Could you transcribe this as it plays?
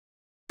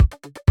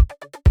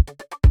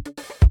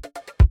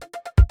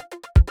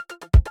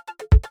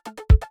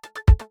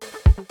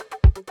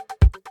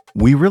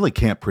We really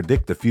can't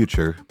predict the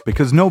future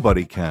because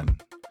nobody can.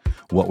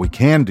 What we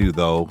can do,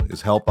 though,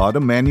 is help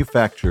auto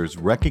manufacturers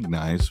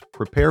recognize,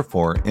 prepare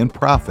for, and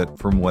profit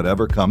from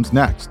whatever comes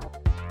next.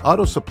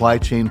 Auto Supply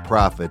Chain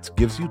Profits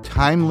gives you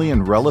timely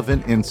and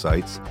relevant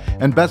insights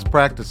and best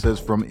practices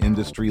from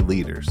industry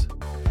leaders.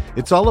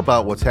 It's all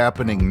about what's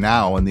happening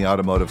now in the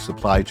automotive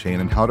supply chain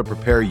and how to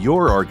prepare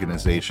your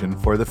organization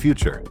for the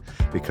future,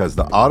 because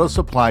the auto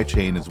supply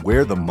chain is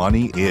where the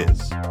money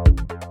is.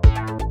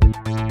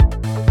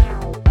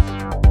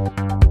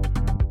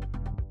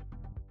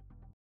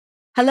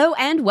 Hello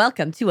and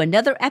welcome to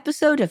another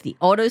episode of the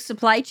Auto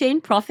Supply Chain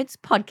Profits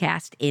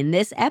Podcast. In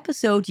this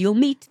episode, you'll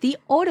meet the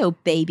auto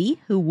baby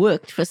who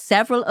worked for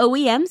several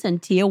OEMs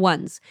and Tier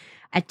 1s,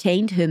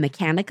 attained her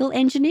mechanical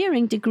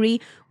engineering degree,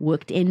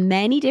 worked in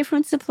many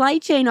different supply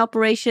chain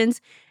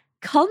operations,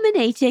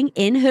 culminating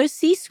in her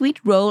C-suite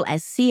role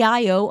as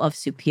CIO of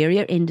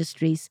Superior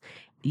Industries.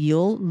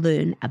 You'll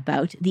learn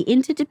about the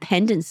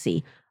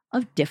interdependency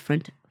of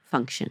different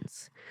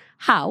functions,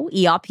 how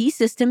ERP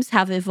systems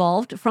have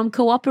evolved from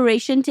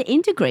cooperation to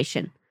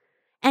integration,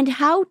 and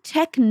how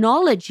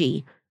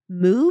technology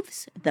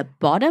moves the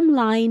bottom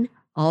line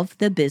of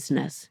the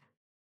business.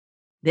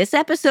 This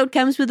episode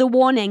comes with a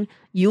warning.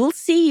 You'll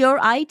see your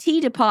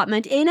IT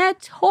department in a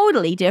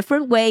totally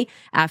different way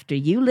after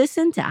you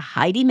listen to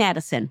Heidi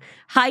Madison.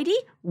 Heidi,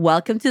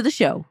 welcome to the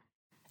show.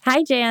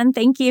 Hi, Jan.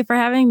 Thank you for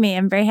having me.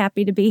 I'm very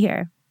happy to be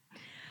here.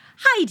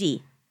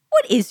 Heidi,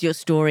 what is your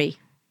story?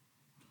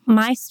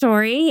 My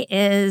story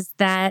is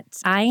that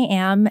I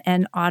am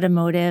an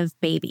automotive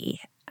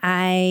baby.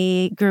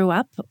 I grew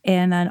up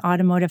in an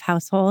automotive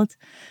household.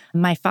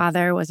 My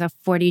father was a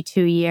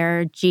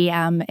 42-year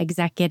GM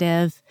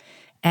executive,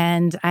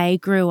 and I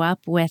grew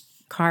up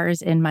with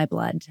cars in my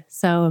blood.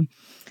 So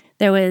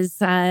there was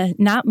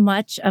not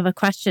much of a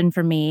question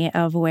for me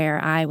of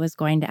where I was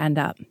going to end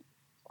up.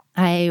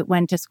 I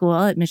went to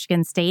school at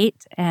Michigan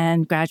State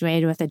and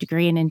graduated with a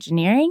degree in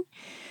engineering.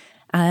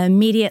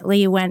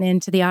 Immediately went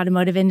into the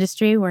automotive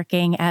industry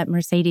working at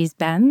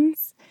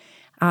Mercedes-Benz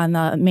on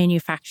the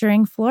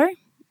manufacturing floor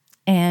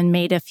and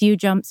made a few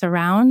jumps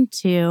around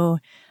to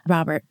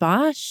Robert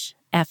Bosch,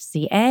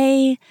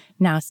 FCA,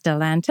 now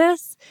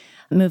Stellantis,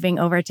 moving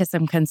over to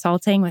some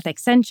consulting with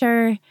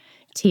Accenture,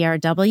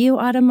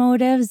 TRW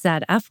Automotive,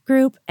 ZF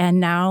Group, and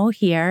now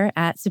here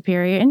at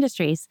Superior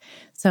Industries.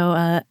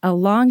 So a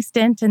long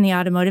stint in the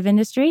automotive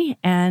industry,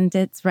 and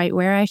it's right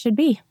where I should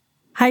be.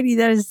 Heidi,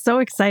 that is so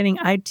exciting.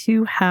 I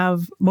too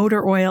have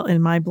motor oil in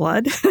my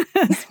blood.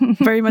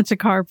 Very much a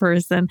car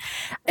person.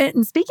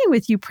 And speaking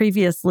with you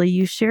previously,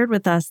 you shared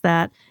with us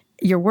that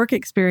your work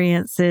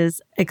experiences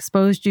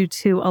exposed you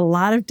to a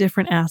lot of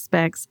different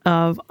aspects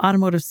of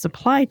automotive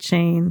supply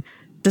chain,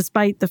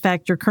 despite the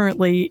fact you're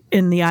currently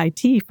in the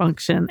IT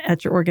function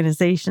at your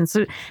organization.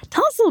 So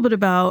tell us a little bit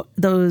about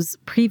those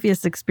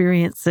previous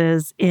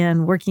experiences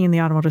in working in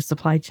the automotive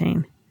supply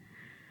chain.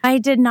 I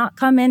did not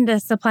come into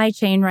supply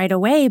chain right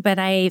away, but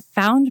I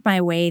found my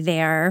way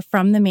there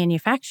from the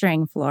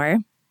manufacturing floor.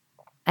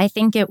 I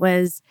think it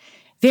was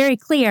very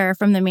clear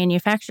from the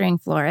manufacturing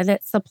floor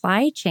that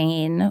supply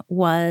chain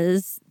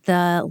was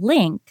the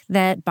link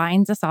that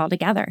binds us all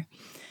together.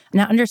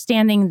 Now,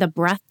 understanding the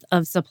breadth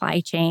of supply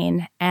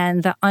chain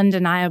and the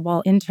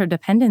undeniable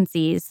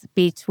interdependencies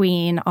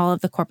between all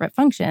of the corporate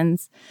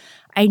functions,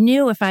 I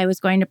knew if I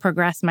was going to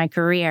progress my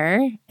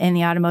career in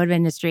the automotive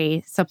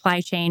industry,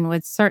 supply chain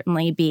would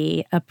certainly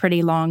be a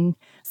pretty long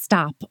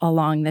stop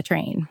along the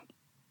train.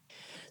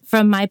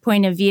 From my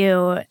point of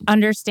view,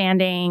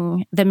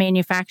 understanding the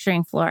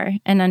manufacturing floor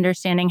and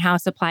understanding how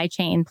supply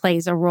chain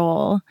plays a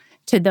role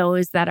to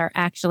those that are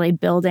actually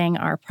building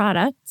our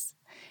products,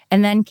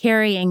 and then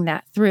carrying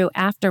that through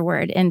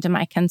afterward into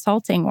my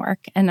consulting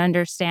work and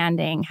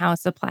understanding how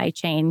supply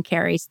chain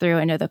carries through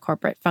into the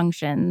corporate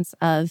functions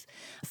of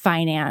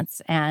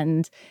finance.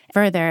 And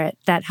further,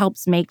 that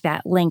helps make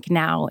that link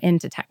now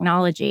into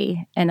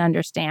technology and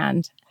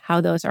understand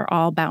how those are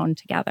all bound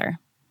together.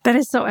 That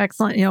is so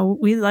excellent. You know,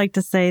 we like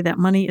to say that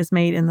money is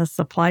made in the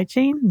supply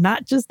chain,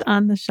 not just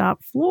on the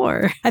shop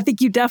floor. I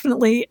think you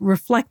definitely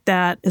reflect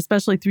that,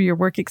 especially through your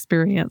work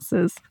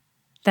experiences.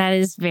 That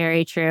is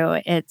very true.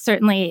 It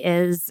certainly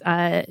is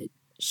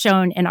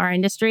shown in our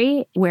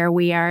industry where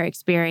we are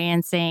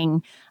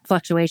experiencing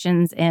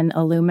fluctuations in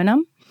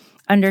aluminum.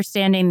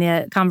 Understanding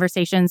the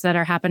conversations that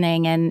are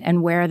happening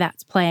and where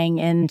that's playing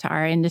into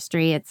our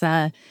industry, it's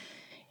a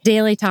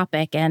daily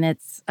topic and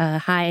it's a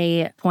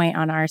high point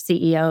on our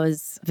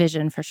CEO's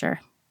vision for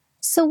sure.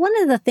 So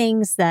one of the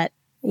things that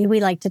we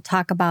like to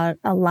talk about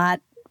a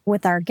lot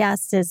with our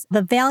guests is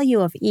the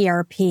value of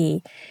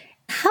ERP.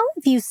 How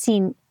have you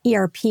seen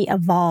ERP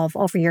evolve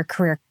over your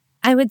career?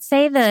 I would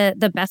say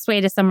the best way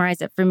to summarize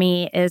it for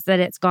me is that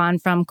it's gone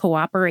from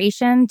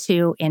cooperation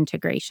to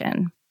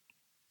integration.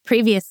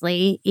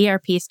 Previously,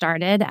 ERP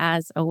started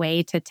as a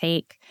way to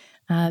take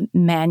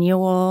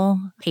manual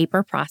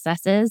paper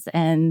processes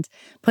and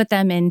put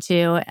them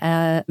into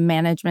a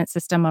management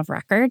system of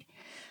record.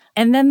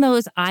 And then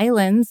those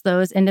islands,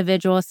 those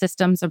individual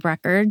systems of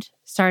record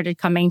started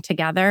coming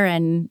together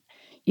and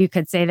You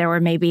could say there were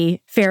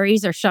maybe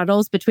ferries or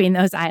shuttles between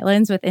those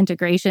islands with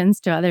integrations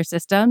to other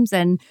systems.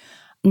 And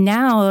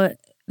now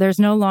there's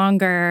no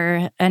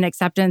longer an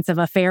acceptance of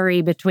a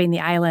ferry between the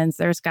islands.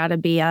 There's got to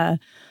be a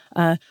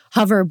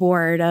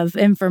hoverboard of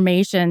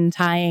information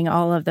tying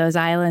all of those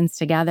islands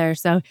together.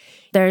 So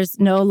there's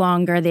no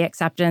longer the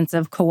acceptance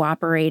of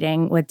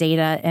cooperating with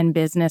data and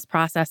business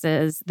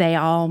processes. They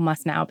all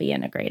must now be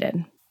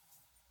integrated.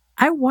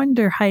 I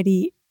wonder,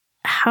 Heidi,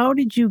 how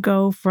did you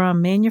go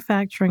from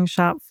manufacturing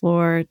shop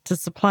floor to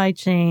supply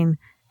chain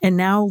and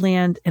now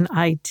land in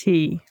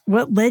IT?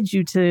 What led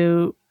you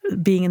to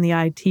being in the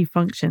IT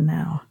function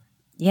now?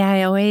 Yeah,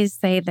 I always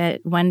say that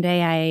one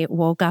day I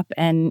woke up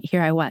and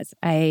here I was.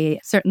 I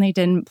certainly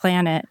didn't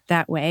plan it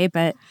that way,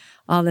 but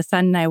all of a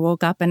sudden I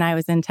woke up and I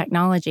was in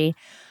technology.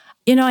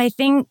 I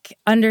think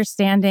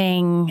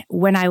understanding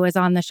when I was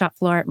on the shop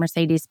floor at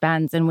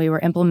Mercedes-Benz and we were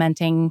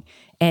implementing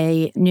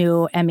a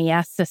new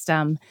MES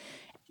system,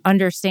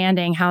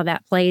 understanding how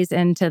that plays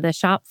into the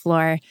shop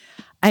floor,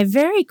 I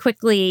very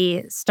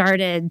quickly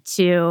started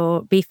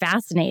to be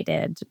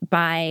fascinated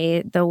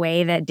by the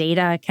way that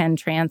data can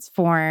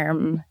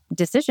transform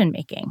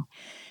decision-making.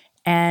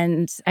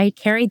 And I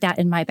carried that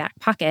in my back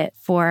pocket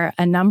for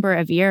a number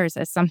of years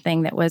as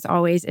something that was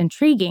always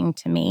intriguing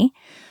to me.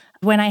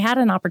 When I had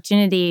an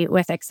opportunity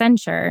with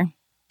Accenture,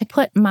 I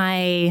put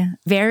my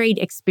varied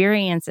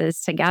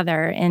experiences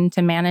together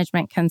into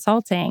management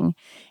consulting,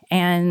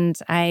 and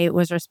I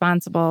was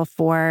responsible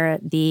for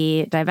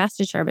the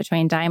divestiture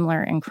between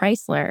Daimler and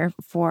Chrysler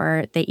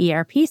for the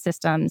ERP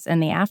systems in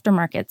the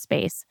aftermarket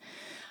space.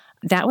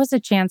 That was a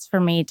chance for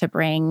me to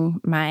bring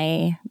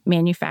my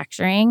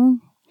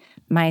manufacturing,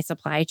 my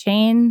supply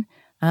chain,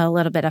 a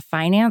little bit of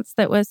finance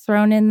that was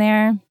thrown in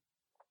there,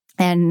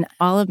 and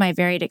all of my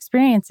varied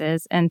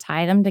experiences and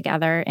tie them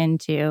together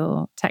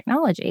into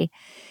technology.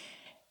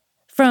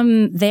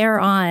 From there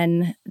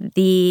on,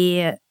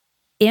 the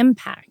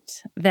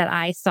impact that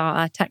I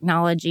saw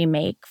technology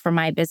make for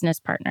my business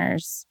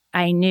partners,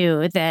 I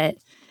knew that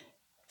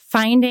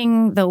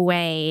finding the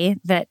way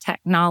that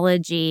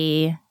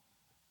technology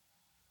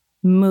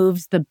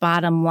moves the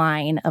bottom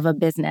line of a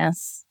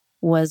business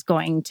was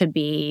going to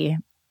be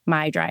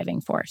my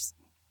driving force.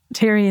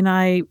 Terry and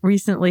I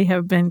recently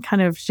have been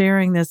kind of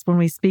sharing this when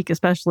we speak,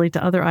 especially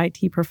to other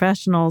IT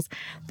professionals,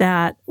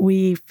 that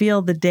we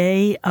feel the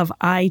day of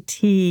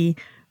IT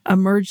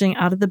emerging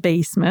out of the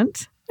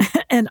basement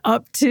and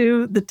up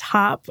to the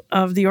top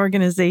of the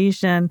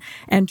organization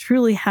and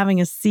truly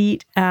having a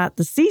seat at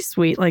the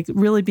C-suite, like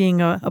really being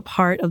a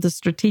part of the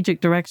strategic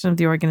direction of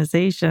the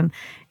organization.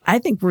 I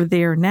think we're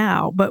there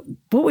now. But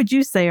what would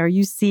you say? Are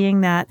you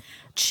seeing that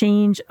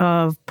change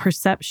of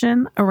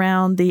perception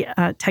around the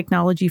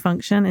technology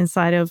function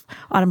inside of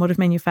automotive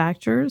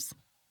manufacturers?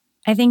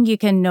 I think you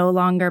can no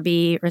longer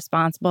be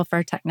responsible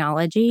for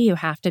technology. You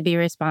have to be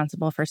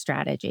responsible for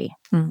strategy.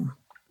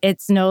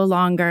 It's no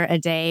longer a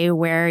day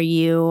where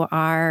you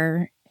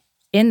are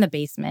in the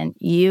basement.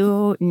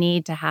 You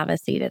need to have a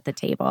seat at the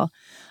table.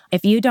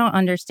 If you don't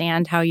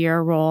understand how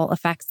your role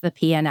affects the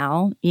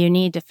P&L, you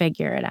need to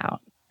figure it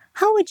out.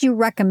 How would you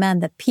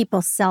recommend that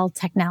people sell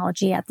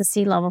technology at the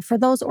C-level for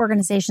those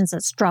organizations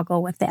that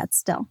struggle with that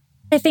still?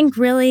 I think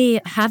really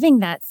having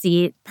that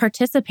seat,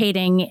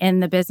 participating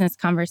in the business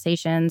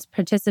conversations,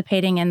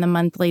 participating in the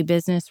monthly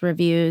business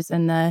reviews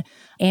and the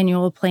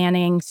annual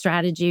planning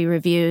strategy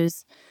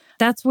reviews,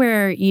 that's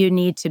where you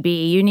need to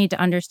be. You need to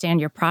understand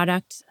your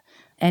product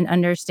and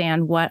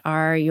understand what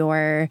are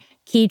your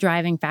key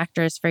driving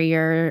factors for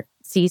your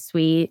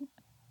C-suite.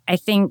 I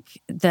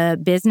think the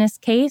business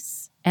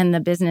case and the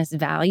business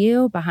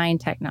value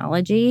behind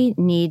technology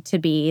need to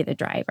be the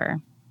driver.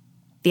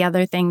 The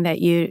other thing that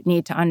you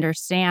need to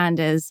understand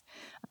is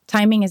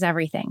timing is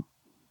everything,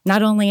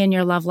 not only in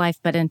your love life,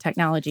 but in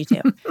technology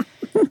too.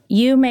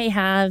 You may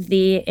have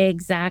the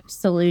exact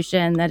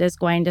solution that is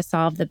going to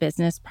solve the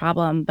business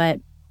problem,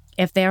 but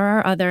if there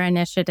are other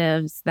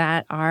initiatives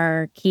that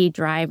are key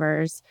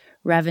drivers,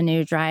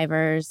 revenue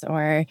drivers,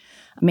 or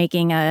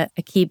making a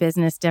key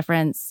business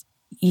difference,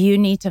 you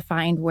need to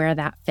find where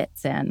that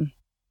fits in.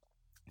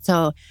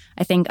 So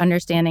I think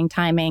understanding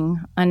timing,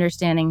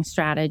 understanding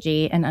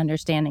strategy, and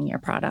understanding your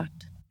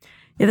product.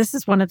 Yeah, this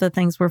is one of the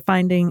things we're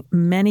finding.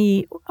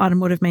 Many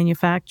automotive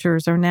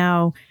manufacturers are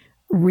now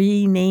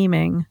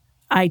renaming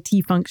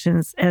IT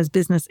functions as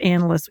business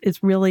analysts.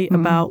 It's really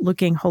about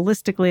looking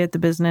holistically at the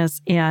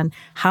business and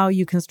how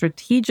you can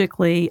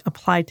strategically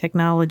apply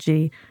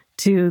technology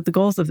to the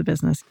goals of the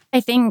business.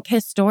 I think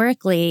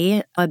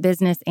historically, a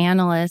business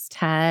analyst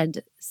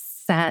had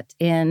sat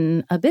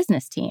in a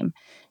business team.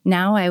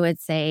 Now I would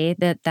say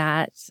that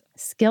that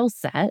skill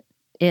set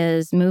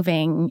is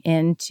moving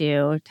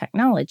into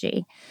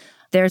technology.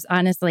 There's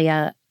honestly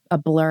a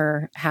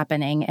blur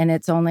happening, and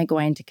it's only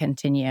going to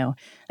continue.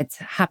 It's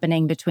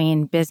happening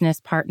between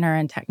business partner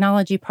and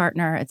technology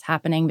partner. It's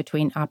happening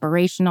between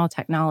operational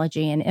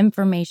technology and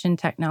information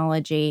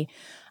technology.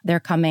 They're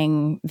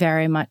coming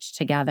very much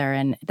together,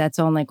 and that's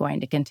only going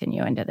to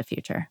continue into the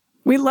future.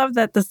 We love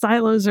that the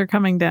silos are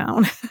coming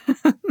down.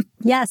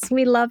 Yes,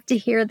 we love to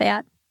hear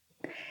that.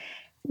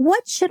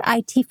 What should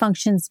IT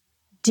functions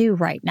do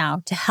right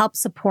now to help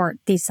support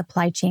these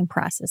supply chain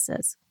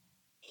processes?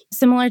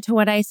 Similar to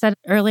what I said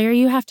earlier,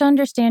 you have to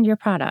understand your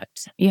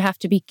product. You have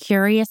to be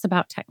curious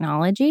about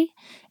technology,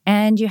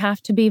 and you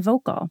have to be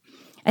vocal.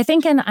 I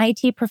think an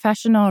IT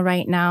professional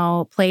right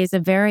now plays a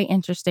very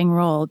interesting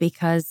role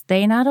because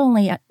they not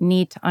only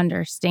need to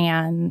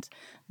understand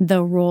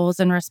the roles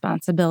and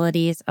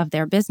responsibilities of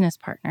their business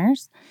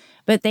partners,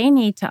 but they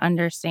need to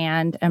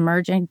understand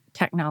emerging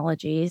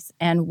technologies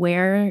and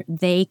where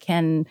they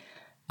can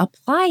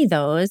apply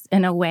those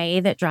in a way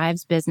that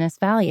drives business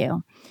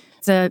value.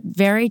 It's a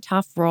very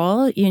tough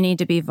role. You need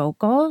to be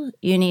vocal.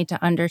 You need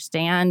to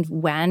understand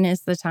when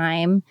is the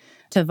time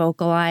to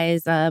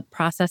vocalize a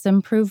process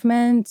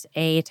improvement,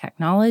 a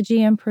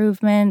technology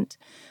improvement.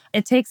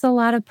 It takes a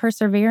lot of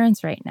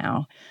perseverance right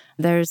now.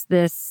 There's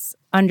this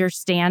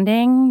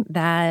understanding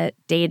that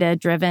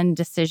data-driven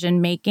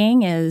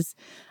decision-making is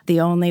the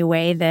only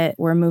way that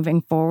we're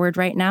moving forward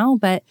right now.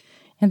 But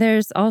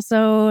there's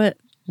also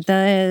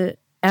the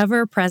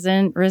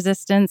ever-present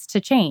resistance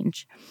to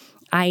change.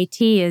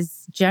 IT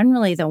is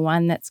generally the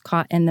one that's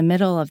caught in the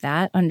middle of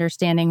that,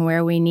 understanding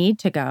where we need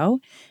to go,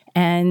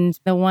 and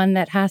the one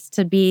that has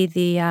to be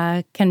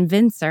the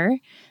convincer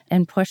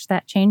and push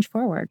that change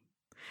forward.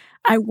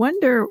 I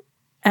wonder,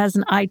 as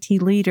an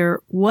IT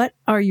leader, what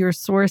are your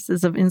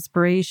sources of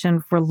inspiration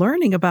for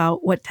learning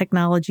about what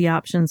technology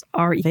options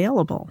are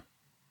available?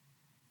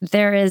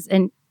 There is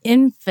an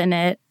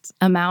infinite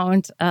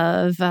amount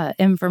of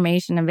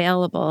information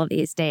available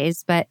these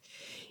days, but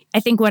I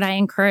think what I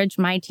encourage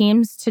my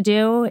teams to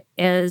do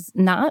is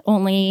not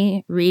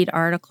only read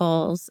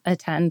articles,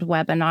 attend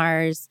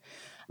webinars,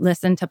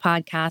 listen to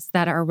podcasts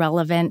that are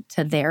relevant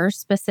to their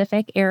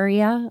specific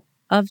area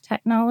of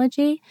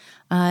technology.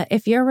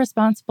 If you're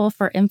responsible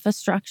for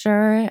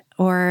infrastructure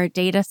or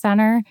data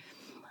center,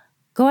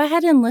 go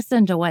ahead and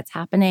listen to what's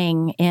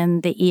happening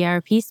in the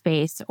ERP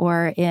space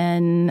or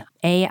in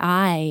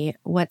AI,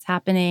 what's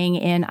happening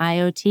in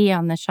IoT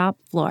on the shop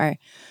floor.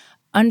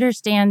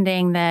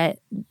 Understanding that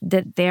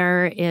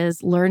there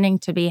is learning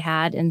to be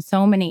had in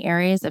so many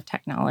areas of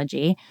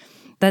technology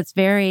that's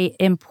very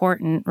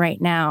important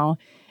right now.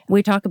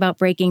 We talk about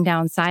breaking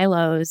down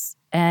silos,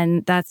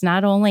 and that's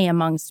not only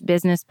amongst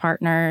business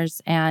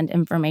partners and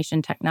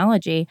information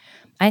technology.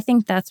 I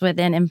think that's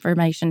within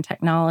information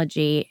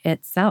technology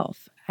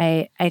itself.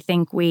 I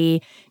think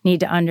we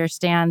need to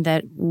understand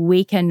that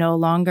we can no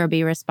longer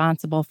be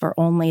responsible for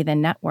only the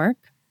network.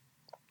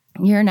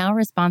 You're now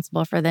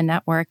responsible for the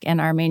network in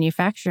our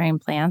manufacturing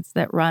plants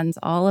that runs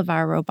all of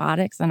our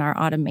robotics and our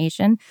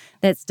automation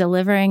that's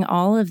delivering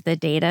all of the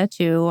data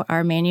to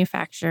our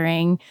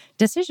manufacturing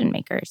decision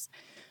makers.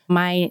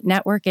 My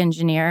network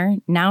engineer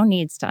now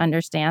needs to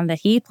understand that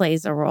he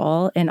plays a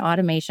role in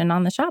automation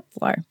on the shop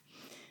floor.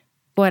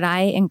 What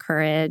I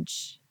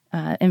encourage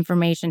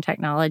information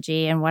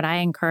technology and what I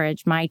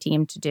encourage my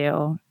team to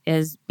do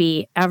is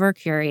be ever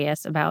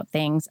curious about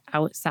things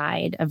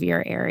outside of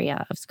your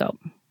area of scope.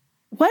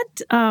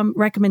 What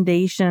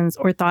recommendations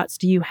or thoughts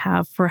do you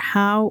have for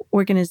how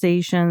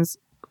organizations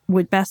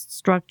would best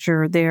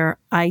structure their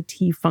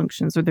IT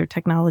functions or their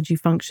technology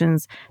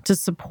functions to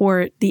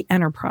support the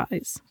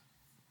enterprise?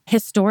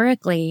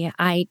 Historically,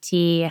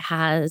 IT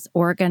has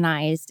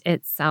organized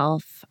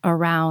itself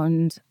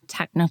around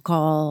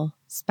technical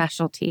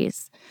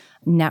specialties,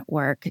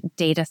 network,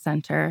 data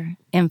center,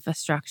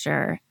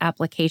 infrastructure,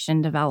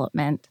 application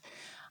development.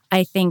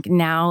 I think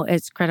now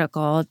it's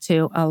critical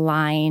to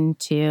align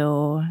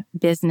to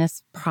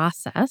business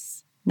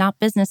process, not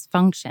business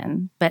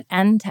function, but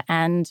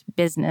end-to-end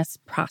business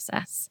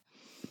process.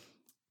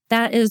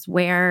 That is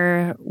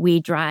where we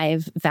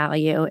drive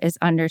value, is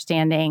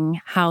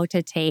understanding how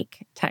to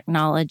take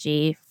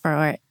technology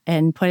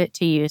and put it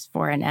to use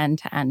for an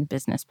end-to-end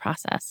business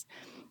process.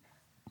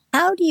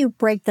 How do you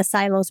break the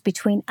silos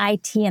between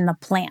IT and the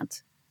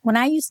plant? When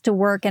I used to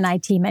work in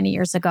IT many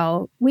years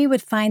ago, we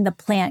would find the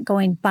plant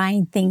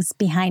buying things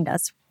behind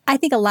us. I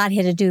think a lot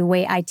had to do with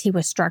the way IT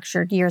was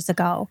structured years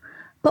ago.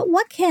 But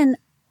what can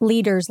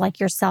leaders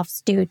like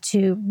yourselves do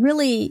to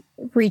really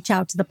reach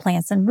out to the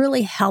plants and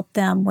really help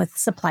them with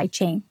supply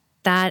chain?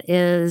 That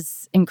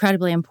is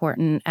incredibly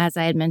important. As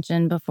I had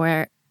mentioned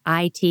before,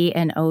 IT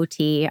and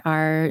OT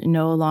are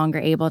no longer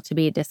able to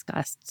be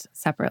discussed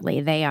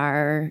separately. They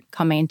are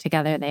coming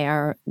together. They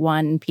are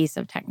one piece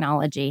of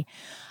technology.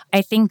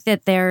 I think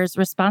that there's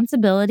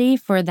responsibility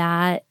for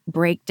that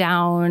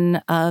breakdown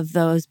of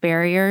those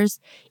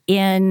barriers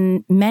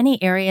in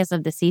many areas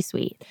of the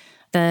C-suite.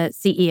 The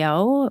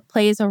CEO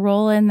plays a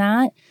role in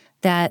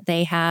that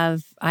they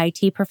have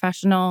IT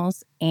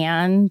professionals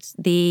and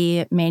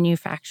the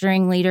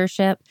manufacturing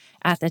leadership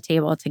at the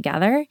table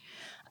together.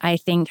 I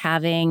think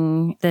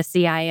having the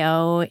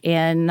CIO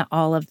in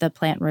all of the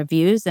plant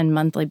reviews and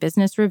monthly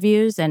business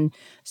reviews and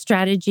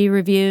strategy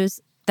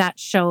reviews, that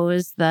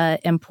shows the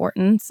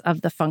importance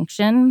of the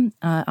function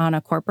on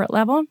a corporate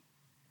level.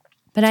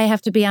 But I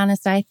have to be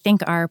honest, I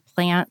think our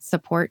plant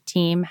support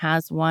team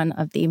has one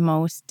of the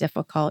most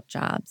difficult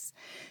jobs.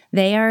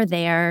 They are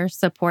there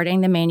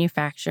supporting the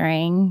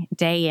manufacturing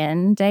day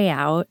in, day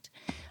out.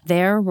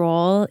 Their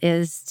role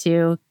is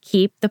to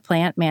keep the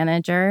plant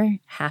manager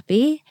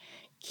happy,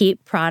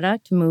 keep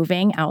product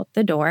moving out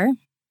the door.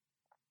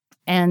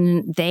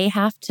 And they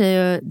have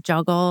to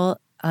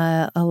juggle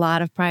a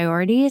lot of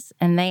priorities,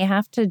 and they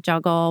have to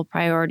juggle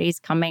priorities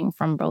coming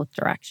from both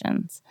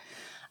directions.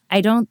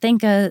 I don't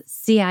think a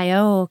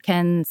CIO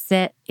can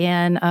sit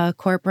in a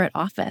corporate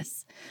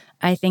office.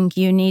 I think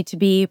you need to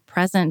be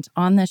present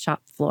on the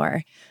shop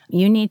floor.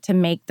 You need to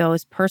make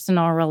those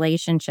personal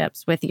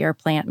relationships with your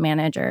plant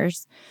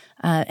managers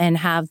and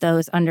have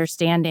those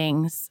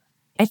understandings.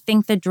 I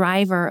think the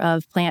driver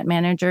of plant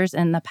managers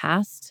in the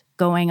past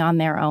going on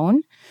their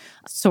own,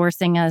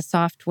 sourcing a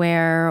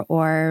software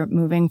or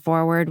moving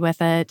forward with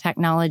a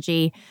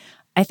technology,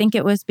 I think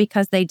it was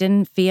because they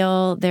didn't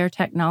feel their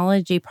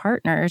technology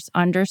partners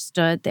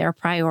understood their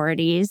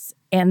priorities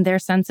and their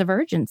sense of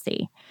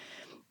urgency.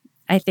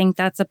 I think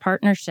that's a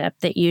partnership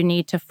that you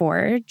need to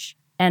forge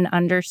and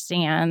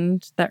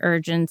understand the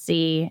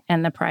urgency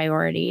and the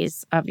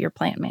priorities of your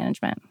plant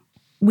management.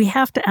 We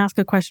have to ask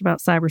a question about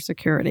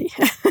cybersecurity.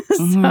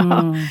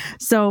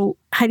 So,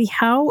 Heidi,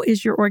 how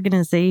is your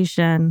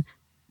organization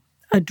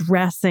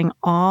addressing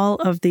all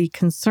of the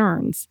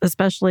concerns,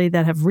 especially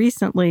that have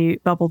recently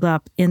bubbled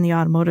up in the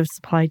automotive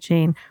supply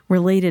chain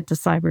related to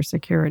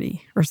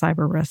cybersecurity or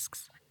cyber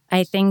risks?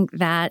 I think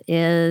that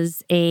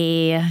is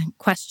a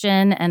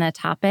question and a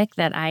topic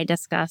that I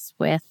discuss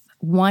with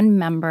one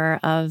member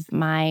of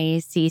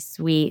my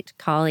C-suite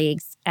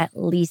colleagues at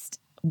least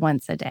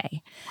once a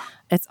day.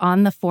 It's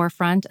on the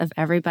forefront of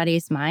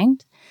everybody's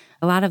mind.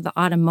 A lot of the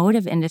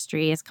automotive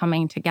industry is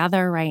coming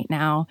together right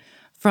now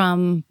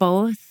from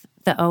both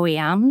the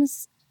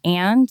OEMs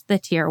and the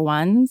tier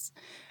ones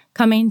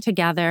coming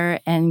together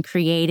and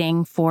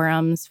creating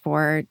forums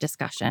for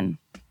discussion.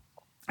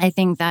 I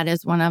think that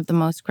is one of the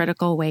most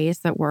critical ways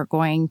that we're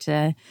going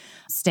to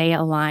stay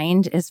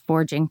aligned is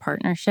forging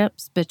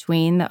partnerships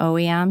between the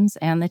OEMs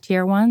and the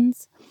tier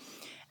ones.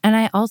 And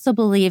I also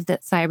believe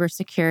that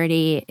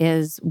cybersecurity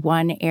is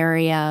one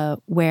area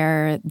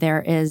where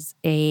there is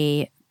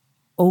a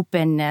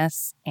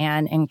openness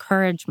and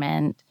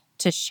encouragement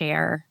to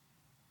share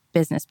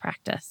business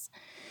practice.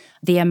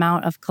 The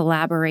amount of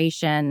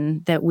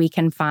collaboration that we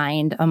can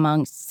find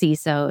amongst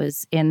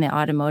CISOs in the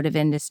automotive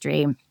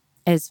industry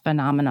is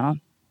phenomenal.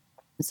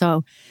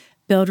 So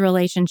build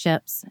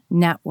relationships,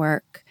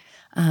 network,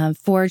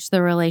 forge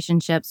the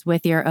relationships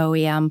with your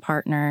OEM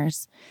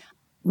partners,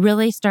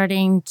 really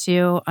starting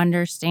to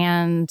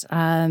understand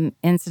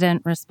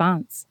incident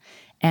response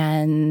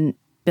and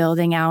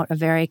building out a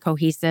very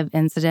cohesive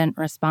incident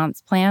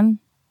response plan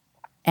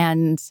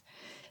and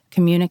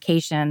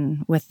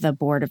communication with the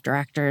board of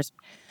directors.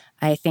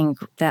 I think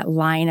that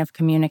line of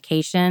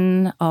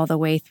communication all the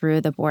way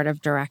through the board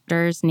of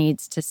directors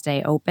needs to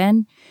stay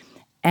open.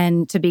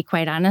 And to be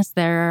quite honest,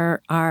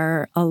 there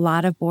are a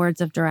lot of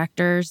boards of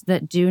directors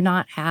that do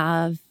not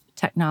have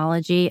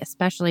technology,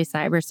 especially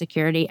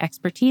cybersecurity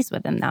expertise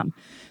within them.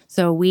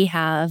 So we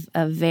have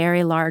a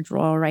very large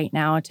role right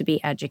now to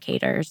be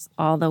educators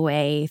all the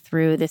way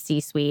through the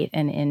C-suite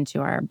and into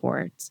our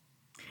boards.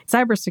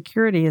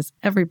 Cybersecurity is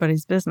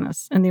everybody's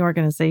business in the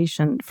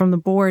organization, from the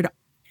board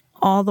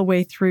all the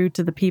way through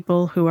to the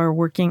people who are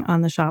working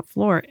on the shop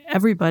floor.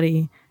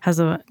 Everybody has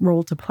a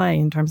role to play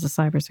in terms of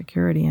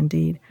cybersecurity,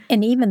 indeed.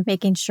 And even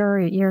making sure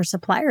your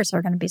suppliers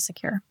are going to be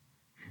secure.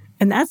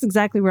 And that's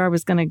exactly where I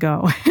was going to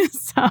go.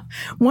 So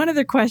one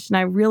other question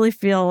I really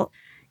feel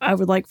I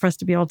would like for us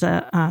to be able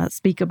to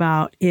speak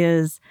about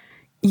is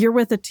you're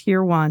with a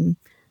tier one.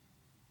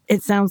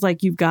 It sounds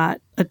like you've got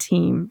a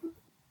team.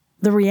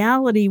 The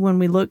reality when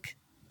we look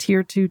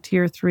tier two,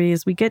 tier three,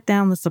 is we get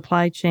down the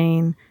supply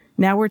chain.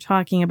 Now we're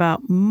talking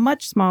about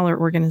much smaller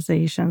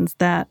organizations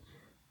that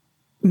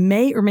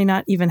may or may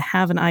not even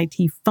have an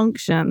IT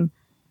function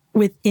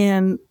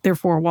within their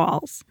four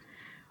walls.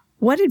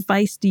 What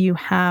advice do you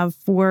have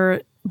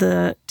for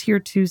the tier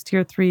twos,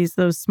 tier threes,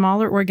 those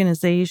smaller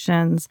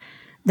organizations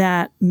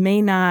that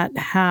may not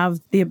have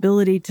the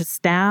ability to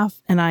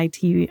staff an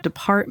IT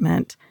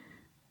department,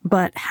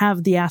 but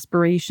have the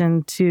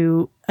aspiration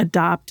to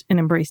adopt and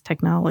embrace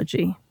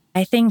technology?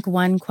 I think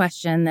one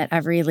question that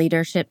every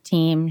leadership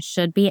team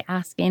should be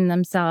asking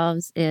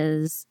themselves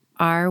is,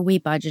 are we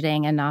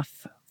budgeting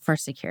enough for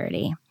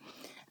security?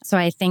 So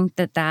I think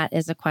that that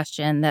is a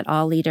question that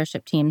all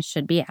leadership teams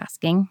should be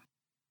asking.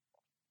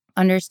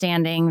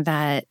 Understanding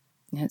that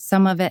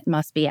some of it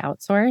must be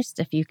outsourced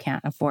if you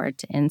can't afford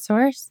to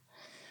insource.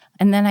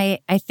 And then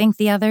I think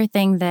the other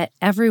thing that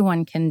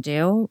everyone can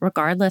do,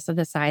 regardless of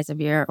the size of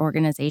your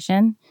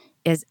organization,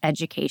 is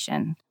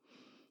education.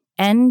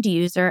 End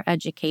user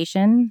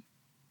education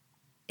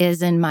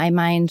is, in my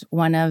mind,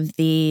 one of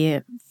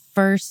the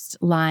first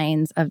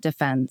lines of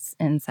defense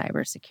in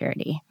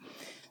cybersecurity.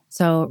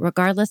 So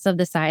regardless of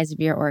the size of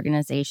your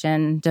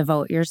organization,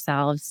 devote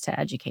yourselves to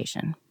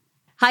education.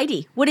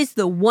 Heidi, what is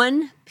the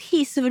one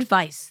piece of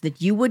advice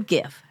that you would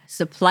give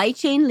supply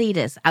chain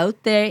leaders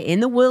out there in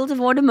the world of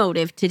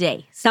automotive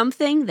today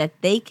something that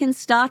they can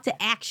start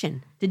to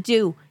action, to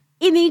do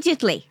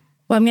immediately?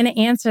 Well, I'm going to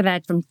answer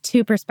that from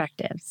two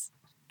perspectives.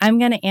 I'm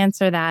going to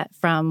answer that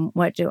from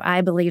what do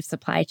I believe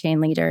supply chain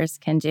leaders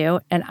can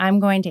do, and I'm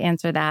going to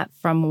answer that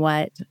from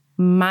what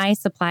my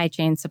supply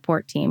chain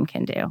support team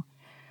can do.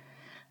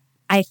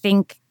 I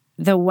think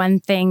the one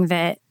thing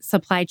that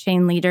supply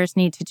chain leaders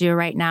need to do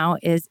right now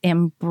is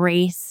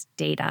embrace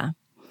data.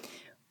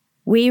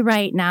 We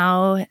right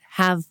now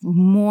have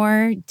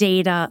more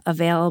data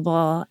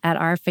available at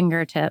our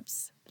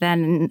fingertips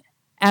than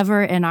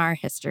ever in our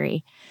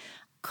history.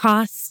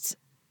 Cost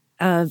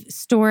of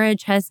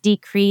storage has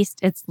decreased.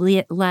 It's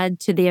led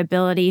to the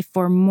ability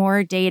for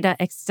more data,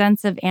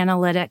 extensive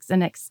analytics,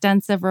 and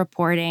extensive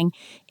reporting.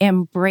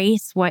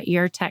 Embrace what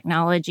your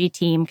technology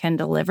team can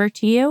deliver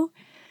to you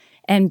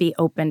and be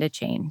open to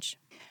change.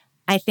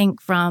 I think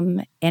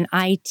from an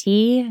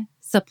IT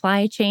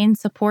supply chain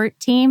support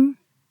team,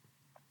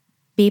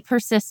 be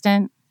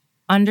persistent,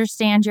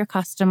 understand your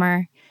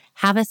customer,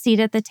 have a seat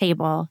at the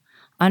table,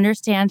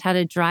 understand how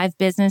to drive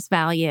business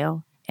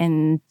value,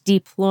 and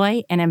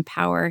deploy and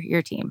empower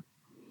your team.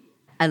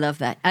 I love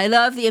that. I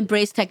love the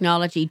embrace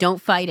technology.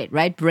 Don't fight it,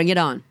 right? Bring it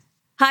on.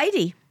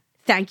 Heidi,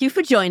 thank you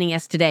for joining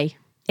us today.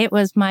 It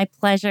was my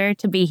pleasure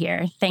to be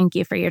here. Thank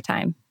you for your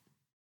time.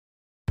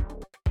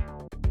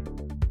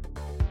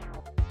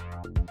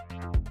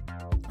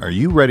 Are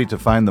you ready to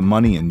find the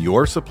money in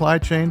your supply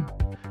chain?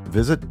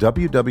 Visit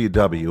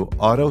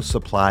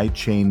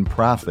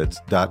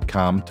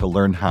www.autosupplychainprofits.com to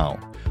learn how,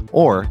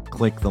 or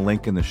click the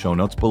link in the show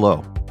notes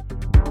below.